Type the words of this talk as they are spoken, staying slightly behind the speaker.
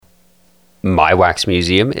My Wax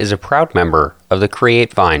Museum is a proud member of the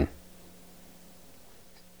Create Vine.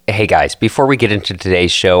 Hey guys, before we get into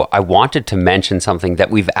today's show, I wanted to mention something that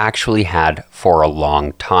we've actually had for a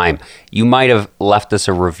long time. You might have left us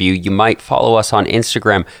a review, you might follow us on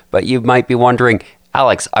Instagram, but you might be wondering,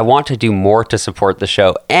 Alex, I want to do more to support the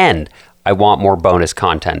show and I want more bonus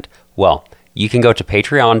content. Well, you can go to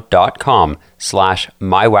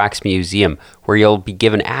patreon.com/mywaxmuseum where you'll be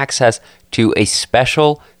given access to a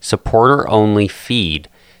special supporter-only feed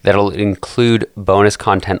that'll include bonus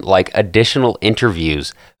content like additional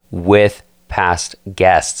interviews with past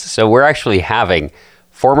guests. So we're actually having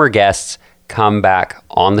former guests come back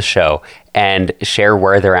on the show and share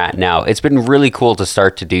where they're at now. It's been really cool to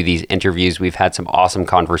start to do these interviews. We've had some awesome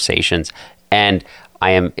conversations and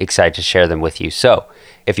I am excited to share them with you. So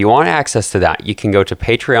if you want access to that, you can go to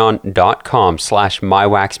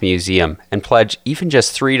patreon.com/mywaxmuseum and pledge even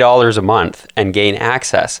just $3 a month and gain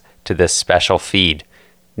access to this special feed.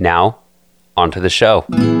 Now, onto the show.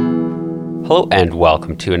 Hello and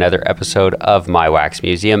welcome to another episode of My Wax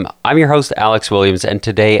Museum. I'm your host, Alex Williams, and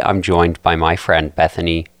today I'm joined by my friend,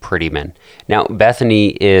 Bethany Prettyman. Now,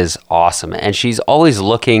 Bethany is awesome, and she's always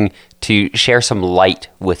looking to share some light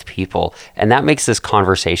with people, and that makes this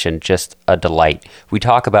conversation just a delight. We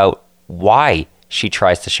talk about why she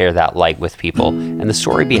tries to share that light with people and the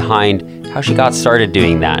story behind how she got started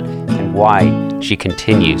doing that and why she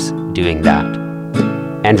continues doing that.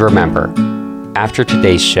 And remember, after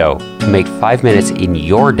today's show, make 5 minutes in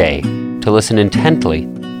your day to listen intently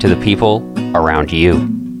to the people around you.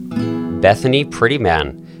 Bethany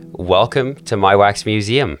Prettyman, welcome to My Wax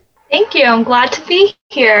Museum. Thank you. I'm glad to be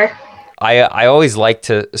here. I always like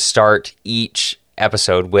to start each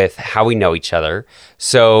episode with how we know each other.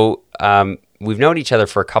 So we've known each other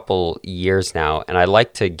for a couple years now, and I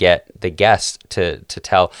like to get the guest to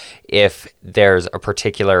tell if there's a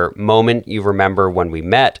particular moment you remember when we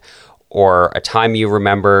met, or a time you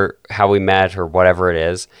remember how we met, or whatever it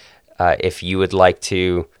is. If you would like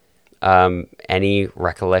to, any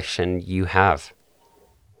recollection you have.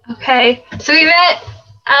 Okay. So we met,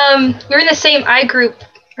 we were in the same I group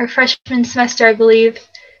our freshman semester, I believe,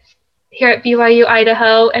 here at BYU,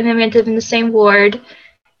 Idaho, and then we ended up in the same ward,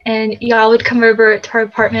 and y'all would come over to our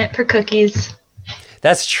apartment for cookies.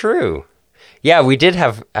 That's true. Yeah, we did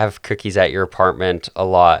have cookies at your apartment a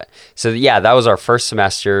lot. So yeah, that was our first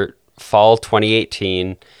semester, fall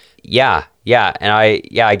 2018. Yeah. And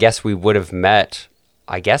I guess we would have met,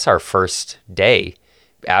 our first day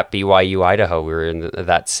at BYU, Idaho. We were in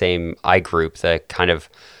that same I group, the kind of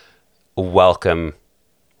welcome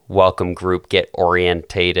group, get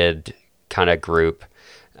orientated kind of group.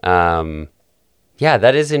 Yeah,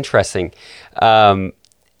 that is interesting. And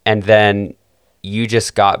then you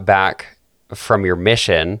just got back from your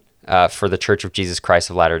mission for the Church of Jesus Christ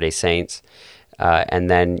of Latter-day Saints. And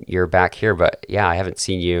then you're back here, but yeah, I haven't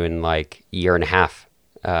seen you in like a year and a half.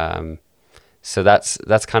 So that's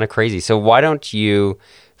kind of crazy. So why don't you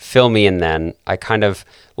fill me in then? I kind of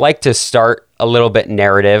like to start a little bit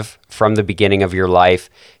narrative from the beginning of your life,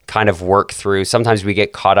 kind of work through. Sometimes we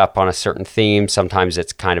get caught up on a certain theme. Sometimes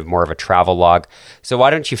it's kind of more of a travel log. So why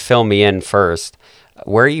don't you fill me in first?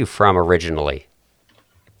 Where are you from originally?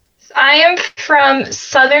 I am from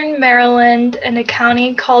Southern Maryland in a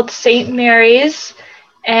county called St. Mary's,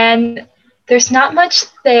 and there's not much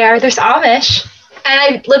there. There's Amish, and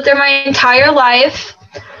I lived there my entire life.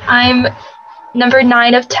 I'm number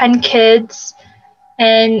 9 of 10 kids,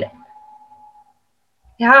 and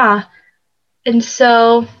yeah, and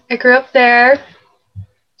so I grew up there. I'm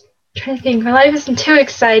trying to think, my life isn't too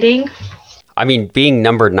exciting. I mean, being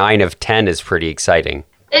number 9 of 10 is pretty exciting.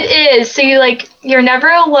 It is. So you're never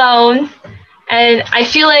alone. And I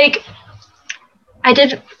feel like I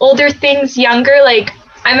did older things younger. Like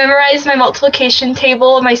I memorized my multiplication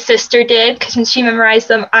table. My sister did, because when she memorized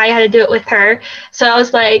them, I had to do it with her. So I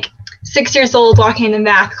was like 6 years old walking into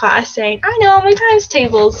math class saying, I know my times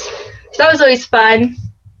tables. So that was always fun.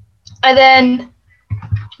 And then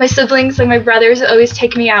my siblings, like my brothers, always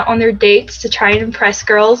take me out on their dates to try and impress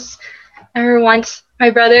girls. I remember once my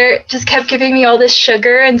brother just kept giving me all this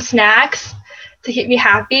sugar and snacks to keep me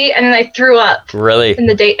happy, and then I threw up. Really? And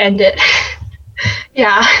the date ended.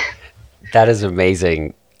 Yeah. That is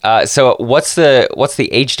amazing. So what's the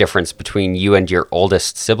age difference between you and your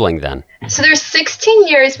oldest sibling then? So there's 16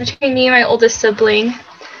 years between me and my oldest sibling,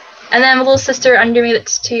 and then I have a little sister under me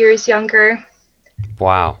that's 2 years younger.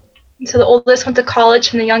 Wow. So the oldest went to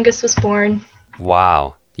college and the youngest was born.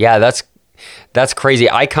 Wow. Yeah, That's crazy.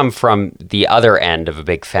 I come from the other end of a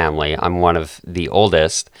big family. I'm one of the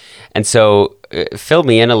oldest. And so fill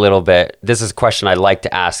me in a little bit. This is a question I like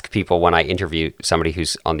to ask people when I interview somebody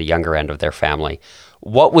who's on the younger end of their family.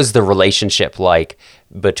 What was the relationship like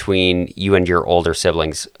between you and your older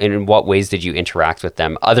siblings? And in what ways did you interact with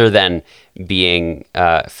them other than being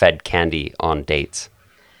fed candy on dates?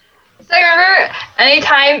 So I remember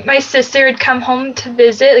anytime my sister would come home to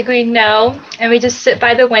visit, like we'd know, and we'd just sit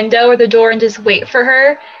by the window or the door and just wait for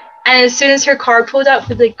her. And as soon as her car pulled up,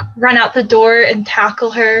 we'd like run out the door and tackle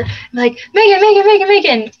her, and like, Megan, Megan, Megan,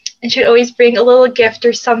 Megan. And she'd always bring a little gift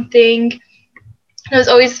or something. It was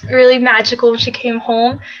always really magical when she came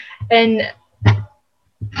home. And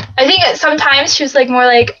I think sometimes she was like more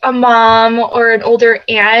like a mom or an older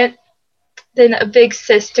aunt than a big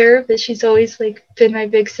sister, but she's always like been my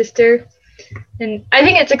big sister. And I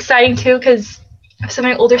think it's exciting too because of so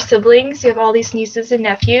many older siblings. You have all these nieces and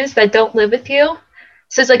nephews that don't live with you.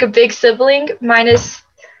 So it's like a big sibling minus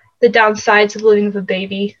the downsides of living with a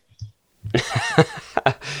baby.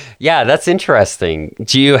 Yeah, that's interesting.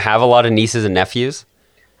 Do you have a lot of nieces and nephews?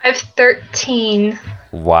 I have 13.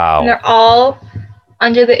 Wow. And they're all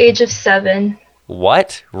under the age of 7.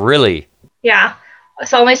 What? Really? Yeah.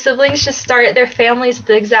 So all my siblings just started their families at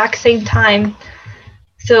the exact same time.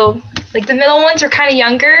 So like the middle ones were kind of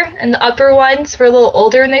younger and the upper ones were a little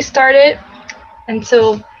older when they started. And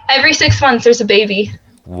so every 6 months there's a baby.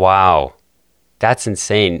 Wow. That's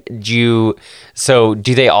insane. So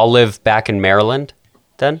do they all live back in Maryland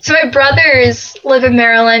then? So my brothers live in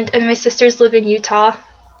Maryland and my sisters live in Utah.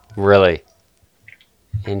 Really?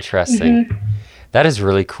 Interesting. Mm-hmm. That is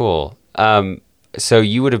really cool. So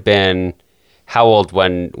you would have been how old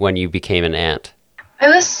when you became an aunt? I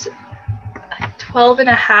was 12 and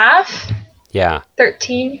a half. Yeah.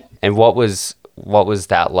 13. And what was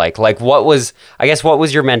that like? Like what was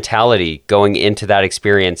your mentality going into that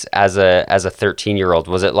experience as a 13-year-old?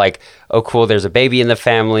 Was it like, oh cool, there's a baby in the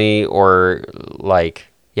family, or like,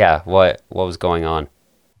 yeah, what was going on?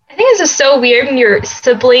 I think it's just so weird when your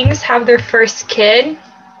siblings have their first kid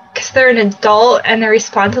because they're an adult and they're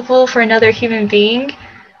responsible for another human being,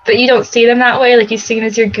 but you don't see them that way. Like you see them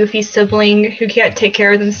as your goofy sibling who can't take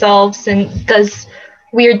care of themselves and does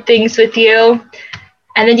weird things with you.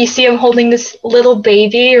 And then you see them holding this little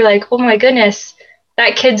baby. You're like, oh my goodness,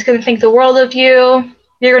 that kid's going to think the world of you.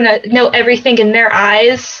 You're going to know everything in their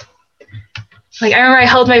eyes. Like I remember I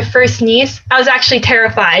held my first niece. I was actually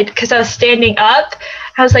terrified because I was standing up.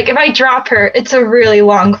 I was like, if I drop her, it's a really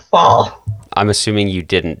long fall. I'm assuming you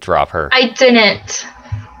didn't drop her. I didn't.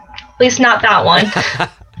 At least not that one.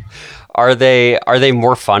 Are they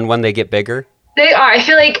more fun when they get bigger? They are. I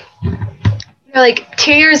feel like they're like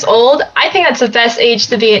 2 years old. I think that's the best age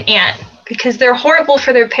to be an aunt because they're horrible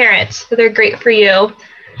for their parents, but they're great for you.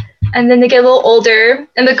 And then they get a little older,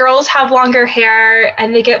 and the girls have longer hair,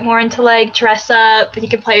 and they get more into like dress up, and you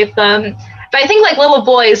can play with them. But I think like little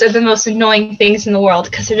boys are the most annoying things in the world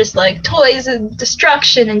because they're just like toys and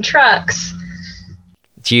destruction and trucks.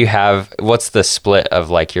 What's the split of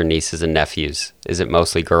like your nieces and nephews? Is it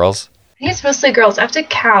mostly girls? I think it's mostly girls. I have to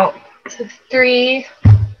count. So 3,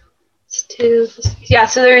 2, yeah,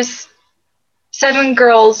 so there's 7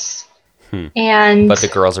 girls. And but the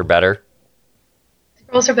girls are better?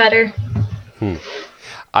 Girls are better.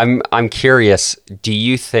 I'm curious,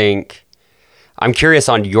 I'm curious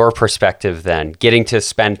on your perspective then, getting to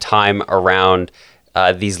spend time around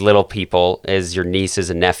these little people as your nieces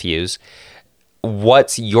and nephews.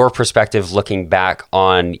 What's your perspective looking back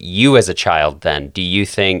on you as a child then? Do you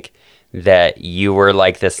think that you were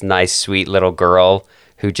like this nice, sweet little girl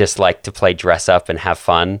who just liked to play dress up and have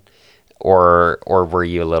fun? Or were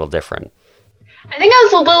you a little different? I think I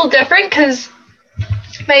was a little different because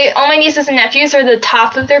all my nieces and nephews are the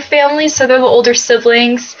top of their families, so they're the older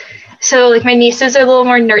siblings. So like my nieces are a little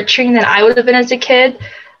more nurturing than I would have been as a kid.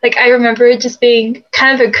 Like I remember just being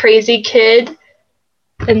kind of a crazy kid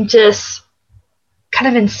and just kind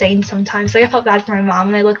of insane sometimes. Like I felt bad for my mom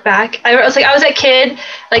when I look back. I was that kid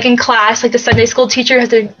like in class, like the Sunday school teacher has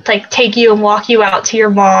to like take you and walk you out to your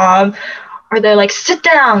mom, or they're like, sit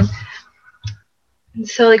down. And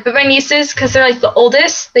so like, but my nieces, because they're like the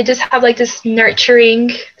oldest, they just have like this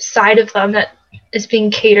nurturing side of them that is being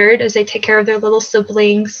catered as they take care of their little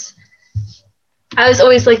siblings. I was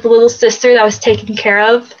always like the little sister that was taken care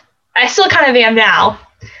of. I still kind of am now.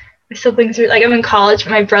 My siblings are like, I'm in college,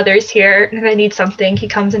 but my brother's here, and if I need something, he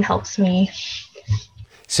comes and helps me.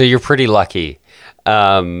 So you're pretty lucky.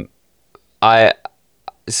 Looking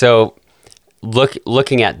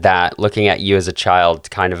at you as a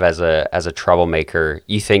child, kind of as a troublemaker,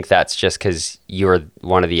 you think that's just because you were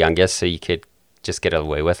one of the youngest, so you could just get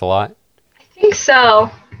away with a lot? I think so.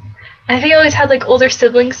 I think I always had like older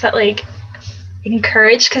siblings that like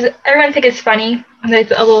encourage, because everyone think it's funny when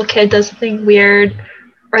like a little kid does something weird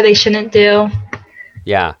or they shouldn't do.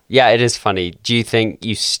 Yeah. Yeah, it is funny. Do you think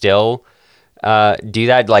you still do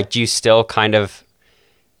that? Like, do you still kind of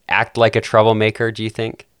act like a troublemaker, do you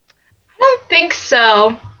think? I don't think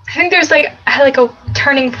so. I think there's like I had like a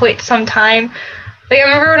turning point sometime. Like I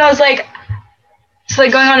remember when I was like, so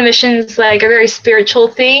like going on a mission is like a very spiritual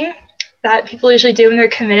thing that people usually do when they're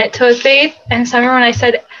committed to a faith. And so I remember when I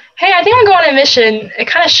said, "Hey, I think I'm going on a mission," it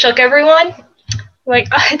kind of shook everyone. Like,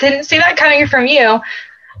 I didn't see that coming from you.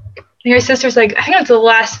 And your sister's like, "I think that's the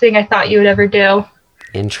last thing I thought you would ever do."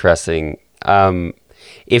 Interesting.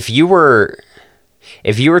 If you were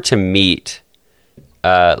to meet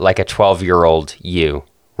like a 12-year-old you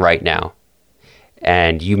right now,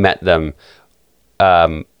 and you met them,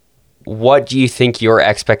 what do you think your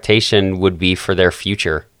expectation would be for their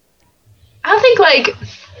future? I don't think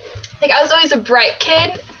like I was always a bright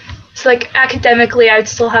kid, so like academically I'd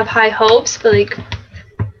still have high hopes, but like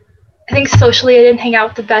I think socially I didn't hang out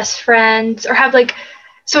with the best friends or have like.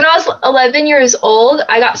 So when I was 11 years old,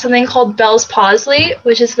 I got something called Bell's palsy,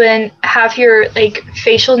 which is when half your like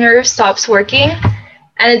facial nerve stops working,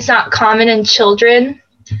 and it's not common in children.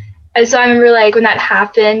 And so I remember like when that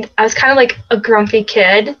happened, I was kind of like a grumpy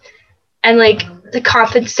kid, and like to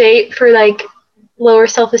compensate for like lower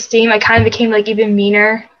self-esteem, I kind of became like even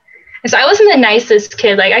meaner. And so I wasn't the nicest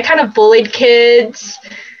kid. Like I kind of bullied kids,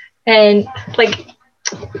 and like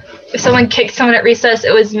if someone kicked someone at recess,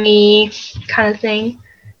 it was me, kind of thing.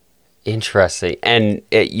 Interesting. And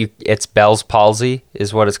it's Bell's palsy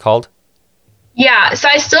is what it's called? Yeah, so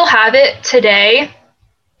I still have it today.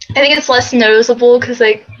 I think it's less noticeable because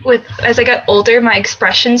like as I got older, my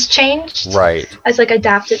expressions changed. Right. As like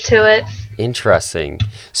adapted to it. Interesting.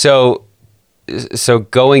 So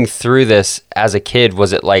going through this as a kid,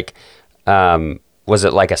 was it like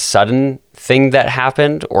a sudden thing that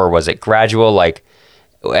happened, or was it gradual? Like,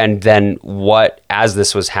 and then what, as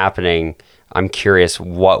this was happening, I'm curious,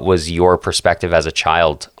 what was your perspective as a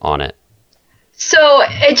child on it? So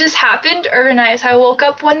it just happened overnight. So I woke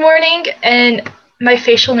up one morning and my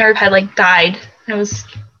facial nerve had like died. It was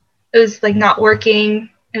like not working.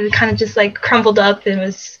 It kind of just like crumbled up and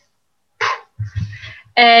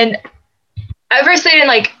and at first they didn't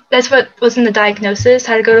like, that's what was in the diagnosis.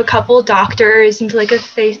 I had to go to a couple doctors and to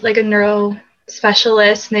like a neuro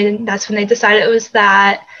specialist, and that's when they decided it was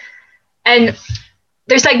that. And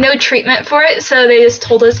there's like no treatment for it, so they just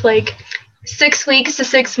told us like 6 weeks to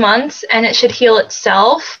 6 months and it should heal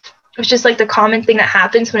itself, which is like the common thing that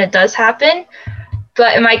happens when it does happen.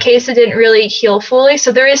 But in my case, it didn't really heal fully,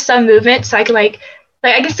 so there is some movement. So I can like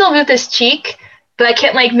I can still move this cheek, but I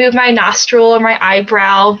can't like move my nostril or my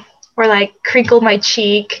eyebrow or like crinkle my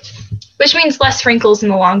cheek, which means less wrinkles in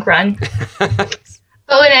the long run. But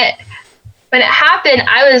when it happened,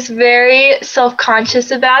 I was very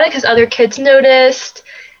self-conscious about it because other kids noticed.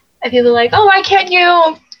 And people were like, "Oh, why can't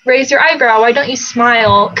you raise your eyebrow? Why don't you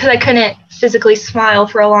smile?" Because I couldn't physically smile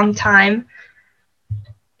for a long time.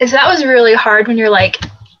 And so that was really hard when you're like,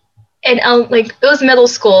 like it was middle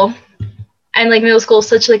school. And like middle school is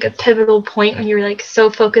such like a pivotal point when you're like so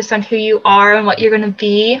focused on who you are and what you're going to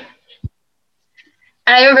be. And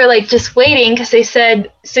I remember like just waiting because they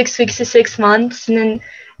said 6 weeks to 6 months, and then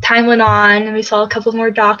time went on and we saw a couple more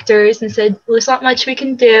doctors and said, "Well, there's not much we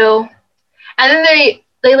can do." And then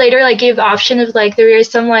they later like gave the option of like there is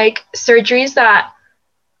some like surgeries that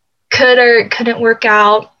could or couldn't work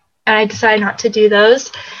out, and I decided not to do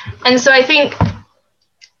those. And so I think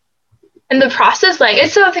in the process, like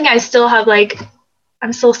it's something I still have like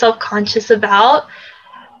I'm still self-conscious about,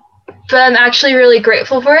 but I'm actually really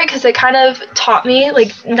grateful for it because it kind of taught me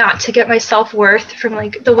like not to get my self-worth from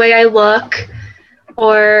like the way I look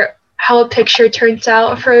or how a picture turns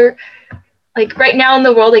out. For like right now in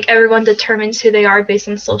the world, like everyone determines who they are based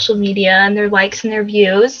on social media and their likes and their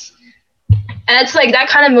views. And it's like that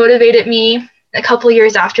kind of motivated me a couple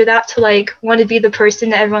years after that to like want to be the person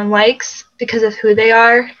that everyone likes because of who they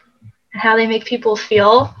are and how they make people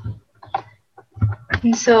feel.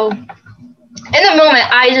 And so in the moment,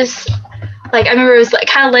 I just like, I remember it was like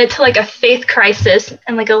kind of led to like a faith crisis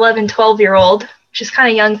and like 11, 12-year-old, which is kind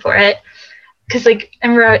of young for it. Because like I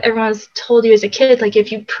remember everyone was told you as a kid, like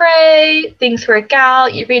if you pray, things work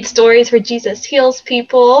out. You read stories where Jesus heals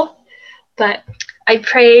people. But I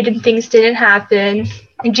prayed and things didn't happen.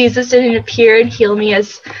 And Jesus didn't appear and heal me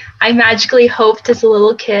as I magically hoped as a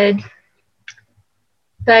little kid.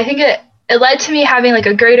 But I think it led to me having like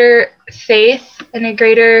a greater faith and a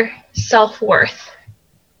greater self-worth.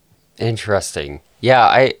 Interesting.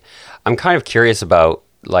 Yeah, I'm kind of curious about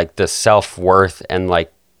like the self-worth and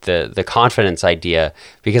like the confidence idea,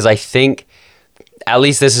 because I think at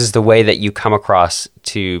least this is the way that you come across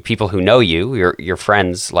to people who know you, your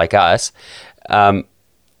friends like us.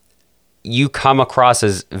 You come across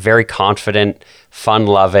as very confident,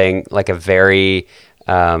 fun-loving, like a very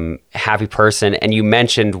happy person. And you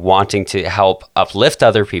mentioned wanting to help uplift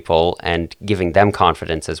other people and giving them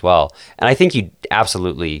confidence as well. And I think you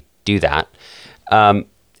absolutely do that. And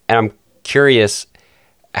I'm curious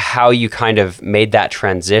how you kind of made that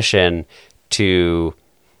transition to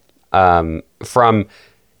from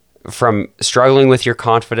struggling with your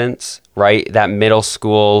confidence, right? That middle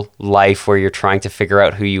school life where you're trying to figure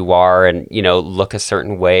out who you are and, you know, look a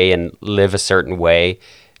certain way and live a certain way,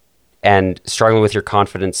 and struggling with your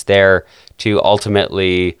confidence there to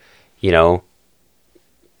ultimately, you know,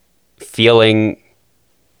 feeling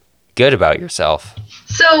good about yourself.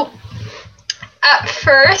 So at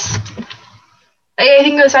first, I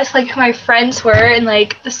think it was just like who my friends were and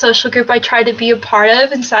like the social group I tried to be a part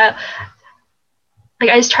of. And so like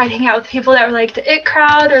I just tried to hang out with people that were like the it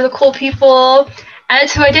crowd or the cool people. And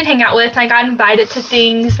that's who I did hang out with. And I got invited to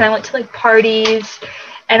things and I went to like parties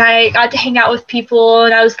and I got to hang out with people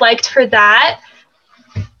and I was liked for that.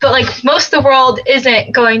 But like most of the world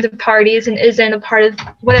isn't going to parties and isn't a part of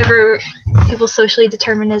whatever people socially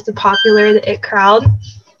determine as the popular, the it crowd.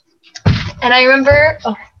 And I remember,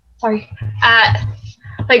 like I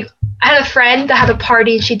had a friend that had a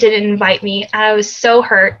party and she didn't invite me. And I was so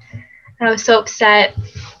hurt and I was so upset.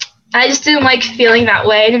 I just didn't like feeling that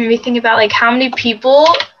way. And it made me think about like how many people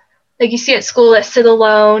like you see at school that sit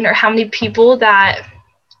alone, or how many people that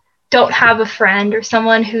don't have a friend or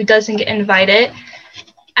someone who doesn't get invited.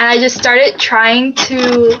 And I just started trying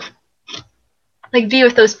to like be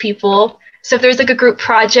with those people. So if there's like a group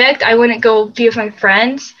project, I wouldn't go be with my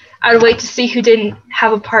friends. I would wait to see who didn't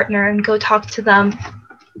have a partner and go talk to them.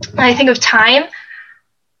 And I think of time,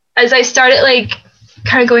 as I started like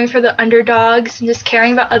kind of going for the underdogs and just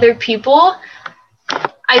caring about other people,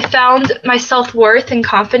 I found my self-worth and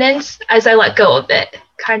confidence as I let go of it.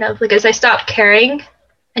 Kind of like as I stopped caring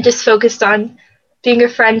and just focused on being a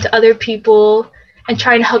friend to other people and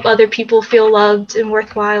trying to help other people feel loved and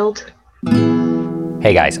worthwhile.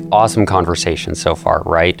 Hey guys, awesome conversation so far,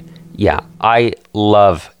 right? Yeah, I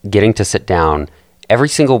love getting to sit down every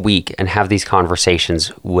single week and have these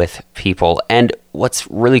conversations with people. And what's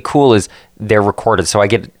really cool is they're recorded, so I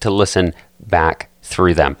get to listen back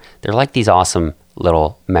through them. They're like these awesome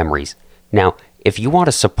little memories. Now, if you want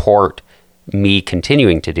to support me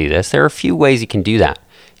continuing to do this, there are a few ways you can do that.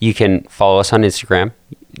 You can follow us on Instagram.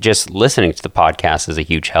 Just listening to the podcast is a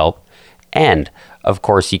huge help. And, of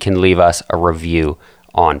course, you can leave us a review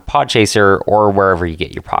on Podchaser or wherever you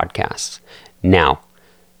get your podcasts. Now,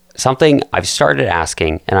 something I've started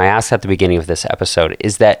asking, and I asked at the beginning of this episode,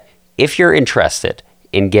 is that if you're interested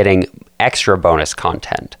in getting extra bonus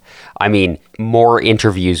content, I mean, more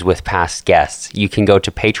interviews with past guests, you can go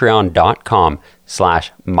to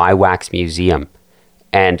patreon.com/mywaxmuseum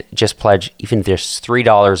and just pledge even just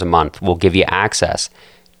 $3 a month. Will give you access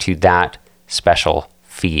to that special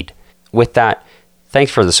feed. With that,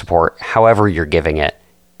 thanks for the support, however you're giving it.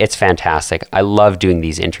 It's fantastic. I love doing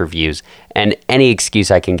these interviews, and any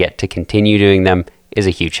excuse I can get to continue doing them is a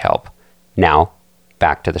huge help. Now,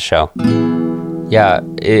 back to the show. Yeah,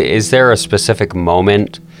 is there a specific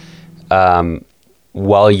moment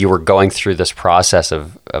while you were going through this process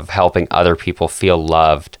of helping other people feel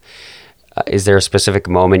loved, is there a specific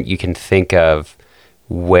moment you can think of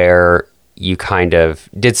where you kind of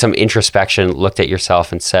did some introspection, looked at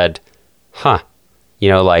yourself and said, you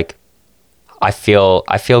know, like, I feel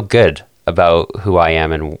good about who I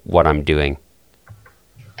am and what I'm doing?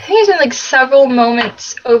 I think there's been like several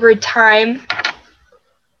moments over time.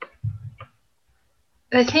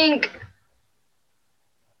 I think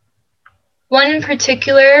one in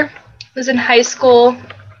particular was in high school,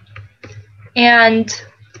 and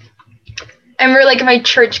I remember like in my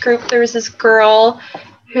church group there was this girl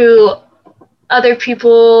who other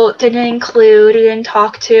people didn't include or didn't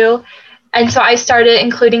talk to. And so I started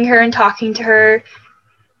including her and talking to her.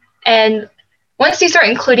 And once you start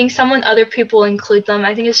including someone, other people include them.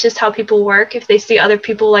 I think it's just how people work. If they see other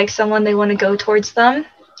people like someone, they want to go towards them.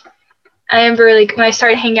 I remember like when I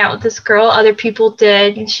started hanging out with this girl, other people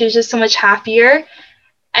did, and she was just so much happier.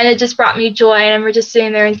 And it just brought me joy. And I remember just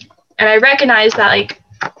sitting there and I recognized that like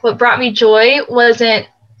what brought me joy wasn't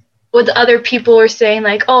what the other people were saying,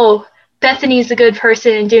 like, oh, Bethany's a good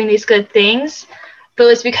person and doing these good things. But it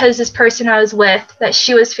was because this person I was with, that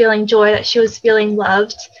she was feeling joy, that she was feeling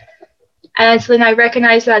loved. And so then I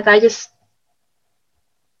recognized that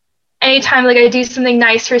anytime like I do something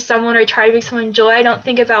nice for someone or try to make someone joy, I don't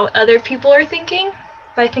think about what other people are thinking,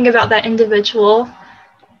 but I think about that individual.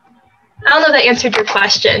 I don't know if that answered your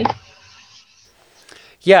question.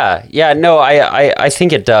 Yeah, no, I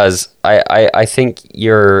think it does. I think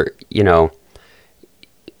you're,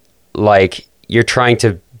 like you're trying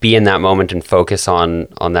to be in that moment and focus on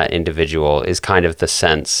that individual is kind of the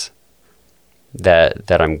sense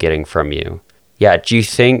that I'm getting from you. Yeah, do you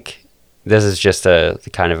think, this is just a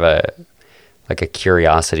kind of a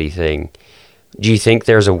curiosity thing, do you think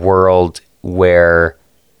there's a world where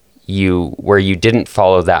you didn't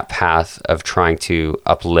follow that path of trying to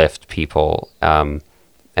uplift people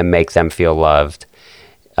and make them feel loved,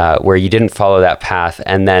 where you didn't follow that path,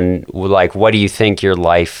 and then like what do you think your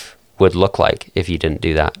life would look like if you didn't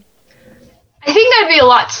do that? I think that'd be a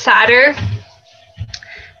lot sadder,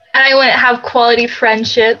 and I wouldn't have quality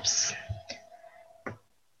friendships,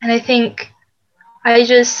 and I think I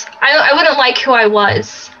wouldn't like who I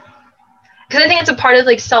was, because I think it's a part of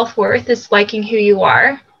like self-worth is liking who you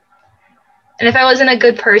are. And if I wasn't a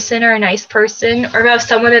good person or a nice person, or if I was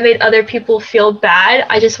someone that made other people feel bad,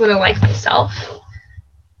 I just wouldn't like myself.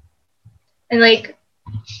 And like,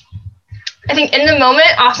 I think in the moment,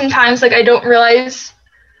 oftentimes, like I don't realize,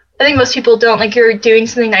 I think most people don't, like you're doing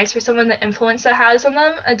something nice for someone, the influence that has on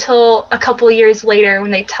them, until a couple of years later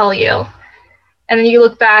when they tell you. And then you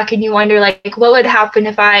look back and you wonder like, what would happen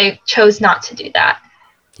if I chose not to do that?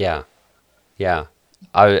 Yeah.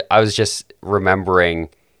 I was just remembering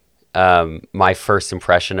my first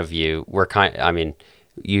impression of you.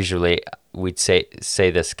 Usually we'd say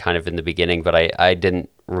this kind of in the beginning, but I didn't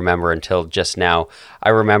remember until just now.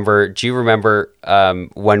 Do you remember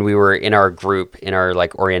when we were in our group, in our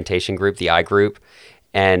like orientation group, the I group,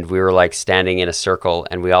 and we were like standing in a circle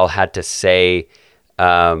and we all had to say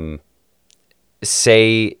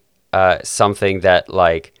something that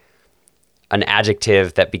like an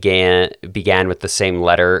adjective that began with the same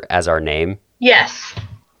letter as our name? Yes.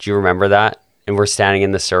 Do you remember that? And we're standing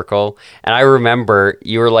in the circle. And I remember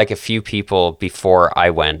you were like a few people before I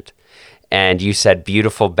went. And you said,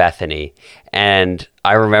 "Beautiful Bethany." And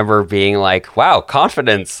I remember being like, wow,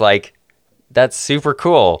 confidence. Like, that's super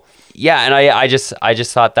cool. Yeah, and I just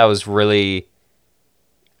thought that was really,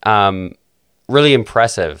 really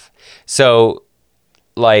impressive. So,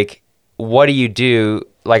 like, what do you do?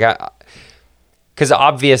 Like, because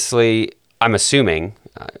obviously, I'm assuming,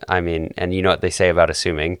 and you know what they say about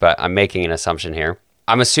assuming, but I'm making an assumption here.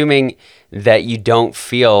 I'm assuming that you don't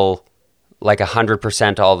feel like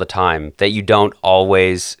 100% all the time, that you don't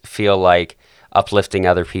always feel like uplifting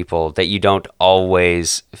other people, that you don't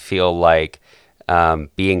always feel like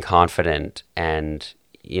being confident and,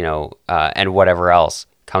 and whatever else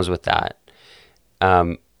comes with that.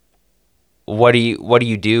 What do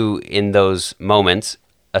you do in those moments,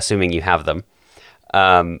 assuming you have them,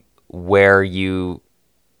 where you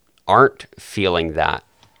aren't feeling that?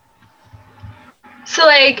 So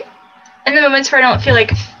like in the moments where I don't feel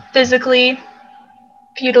like physically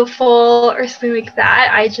beautiful or something like that,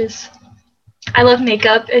 I love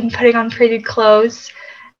makeup and putting on pretty clothes.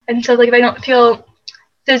 And so like if I don't feel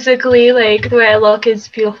physically like the way I look is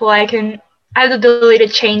beautiful, I have the ability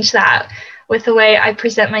to change that with the way I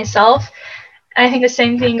present myself. And I think the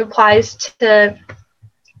same thing applies to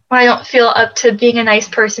when I don't feel up to being a nice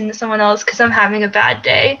person to someone else because I'm having a bad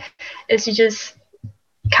day, is you just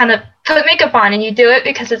kind of put makeup on and you do it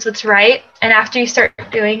because it's what's right. And after you start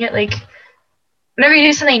doing it, like whenever you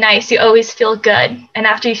do something nice, you always feel good. And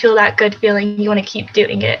after you feel that good feeling, you want to keep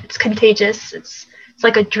doing it. It's contagious. It's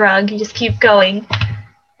like a drug. You just keep going.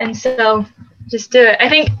 And so just do it. I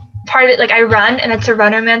think part of it, like I run, and it's a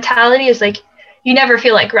runner mentality, is like you never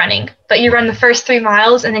feel like running, but you run the first 3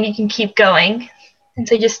 miles and then you can keep going. And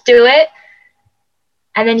so just do it.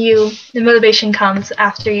 And then the motivation comes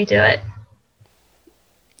after you do it.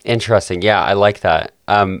 Interesting. Yeah, I like that.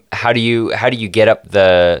 How do you get up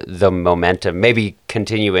the momentum? Maybe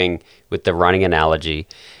continuing with the running analogy,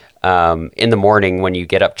 in the morning when you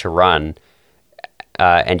get up to run,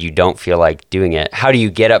 and you don't feel like doing it, how do you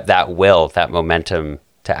get up that will, that momentum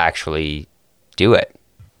to actually do it?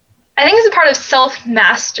 I think it's a part of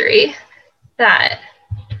self-mastery that,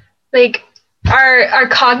 like, our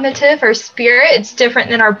cognitive, our spirit, it's different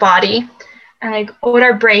than our body. And like what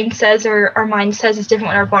our brain says or our mind says is different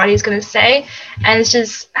what our body is going to say. And it's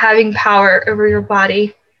just having power over your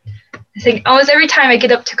body. I think almost every time I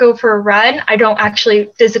get up to go for a run, I don't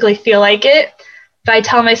actually physically feel like it, but I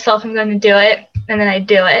tell myself I'm going to do it, and then I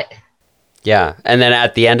do it. Yeah. And then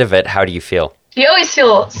at the end of it, how do you feel? You always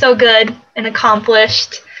feel so good and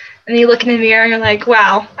accomplished. And then you look in the mirror and you're like,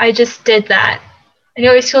 wow, I just did that. And you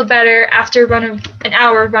always feel better after an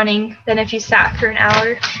hour of running than if you sat for an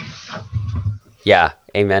hour. Yeah,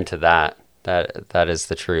 amen to that. That is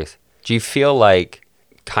the truth. Do you feel like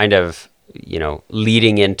kind of,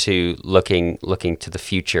 leading into looking to the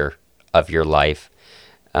future of your life?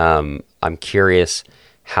 I'm curious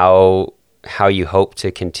how you hope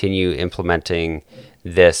to continue implementing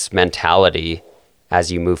this mentality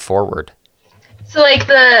as you move forward. So like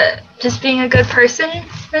the just being a good person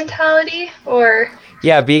mentality, or?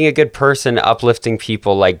 Yeah, being a good person, uplifting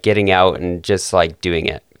people, like getting out and just like doing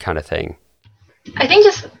it kind of thing. I think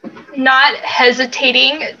just not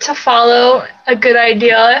hesitating to follow a good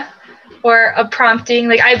idea or a prompting.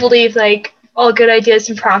 Like I believe like all good ideas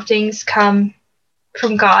and promptings come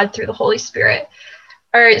from God through the Holy Spirit.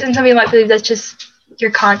 And some people might believe that's just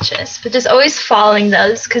your conscience, but just always following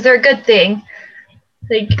those because they're a good thing.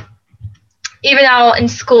 Like even now in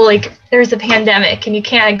school, like there's a pandemic and you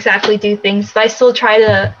can't exactly do things, but I still try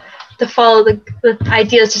to follow the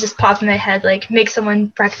ideas that just pop in my head, like make someone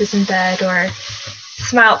breakfast in bed or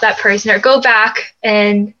smile at that person or go back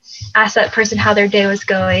and ask that person how their day was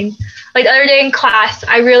going. Like the other day in class,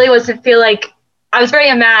 I really I was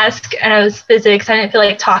wearing a mask and I was physics. I didn't feel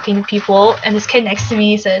like talking to people. And this kid next to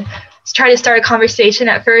me said, try to start a conversation.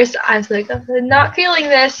 At first, I was like, I'm not feeling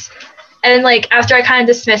this. And then like after I kind of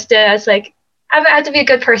dismissed it, I was like, I have to be a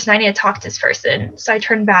good person. I need to talk to this person. So I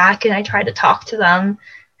turned back and I tried to talk to them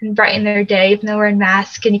and brighten their day, even though we're in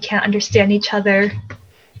masks and you can't understand each other.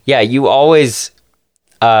 Yeah, you always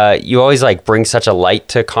like bring such a light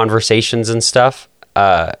to conversations and stuff.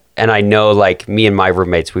 And I know like me and my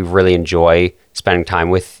roommates, we really enjoy spending time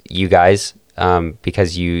with you guys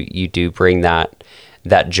because you do bring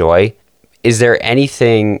that joy. Is there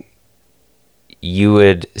anything you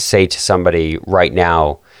would say to somebody right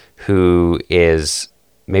now who is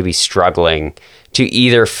maybe struggling to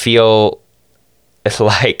either feel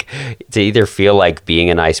like being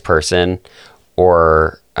a nice person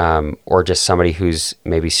or just somebody who's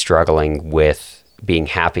maybe struggling with being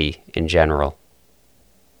happy in general?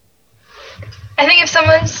 I think if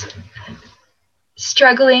someone's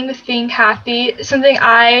struggling with being happy, something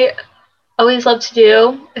I always love to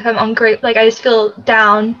do if I'm ungrateful, like I just feel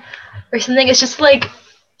down or something, it's just like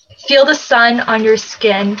feel the sun on your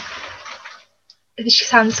skin. It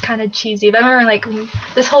sounds kind of cheesy, but I remember like when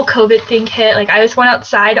this whole COVID thing hit, like I just went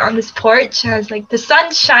outside on this porch and I was like, the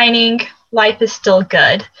sun's shining, life is still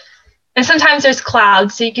good. And sometimes there's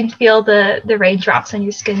clouds, so you can feel the raindrops on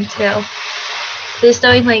your skin too. Just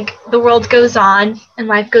knowing like the world goes on and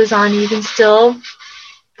life goes on, and you can still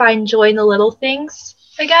find joy in the little things,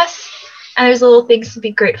 I guess. And there's little things to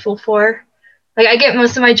be grateful for. Like I get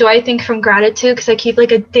most of my joy, I think, from gratitude because I keep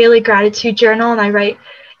like a daily gratitude journal and I write.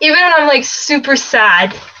 Even when I'm like super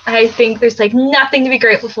sad, I think there's like nothing to be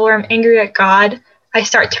grateful for. I'm angry at God. I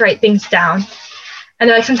start to write things down.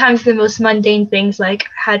 And like sometimes the most mundane things, like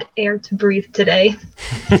I had air to breathe today.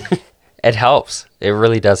 It helps. It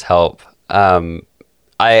really does help.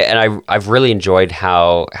 I've really enjoyed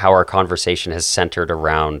how our conversation has centered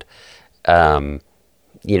around,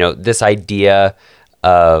 this idea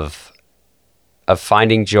of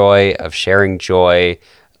finding joy, of sharing joy,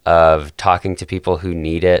 of talking to people who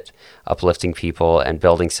need it, uplifting people, and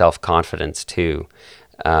building self-confidence too.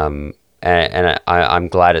 And I'm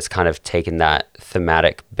glad it's kind of taken that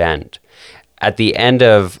thematic bent. At the end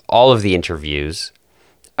of all of the interviews,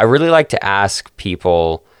 I really like to ask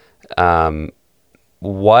people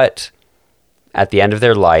what, at the end of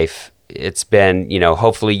their life, it's been,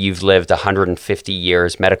 hopefully you've lived 150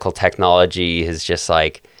 years. Medical technology has just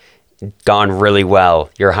like gone really well.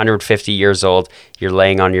 You're 150 years old, you're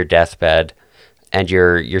laying on your deathbed, and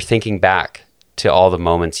you're thinking back to all the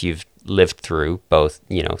moments you've lived through, both,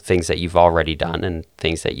 things that you've already done and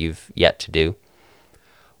things that you've yet to do.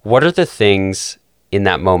 What are the things in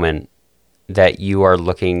that moment that you are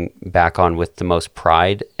looking back on with the most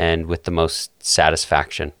pride and with the most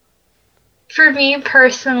satisfaction? For me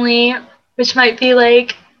personally, which might be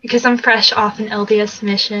like, because I'm fresh off an LDS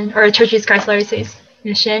mission or a Church of Jesus Christ Latter-day Saints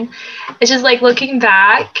mission, it's just like looking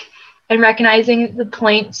back and recognizing the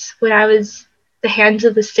points when I was the hands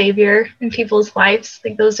of the Savior in people's lives.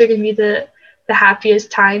 Like those are going to be the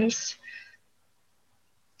happiest times.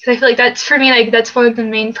 Because I feel like that's, for me, like that's one of the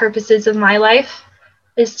main purposes of my life,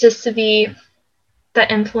 is just to be that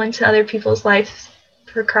influence in other people's lives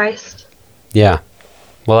for Christ. Yeah.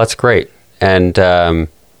 Well, that's great. And I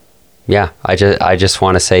just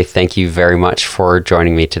want to say thank you very much for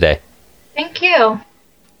joining me today. Thank you.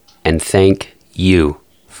 And thank you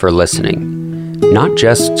for listening, not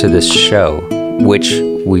just to this show, which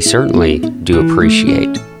we certainly do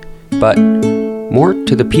appreciate, but more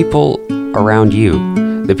to the people around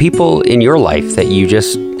you, the people in your life that you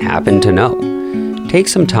just happen to know. Take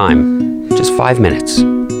some time, just 5 minutes,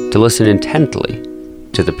 to listen intently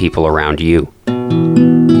to the people around you.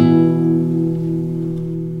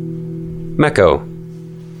 Meko,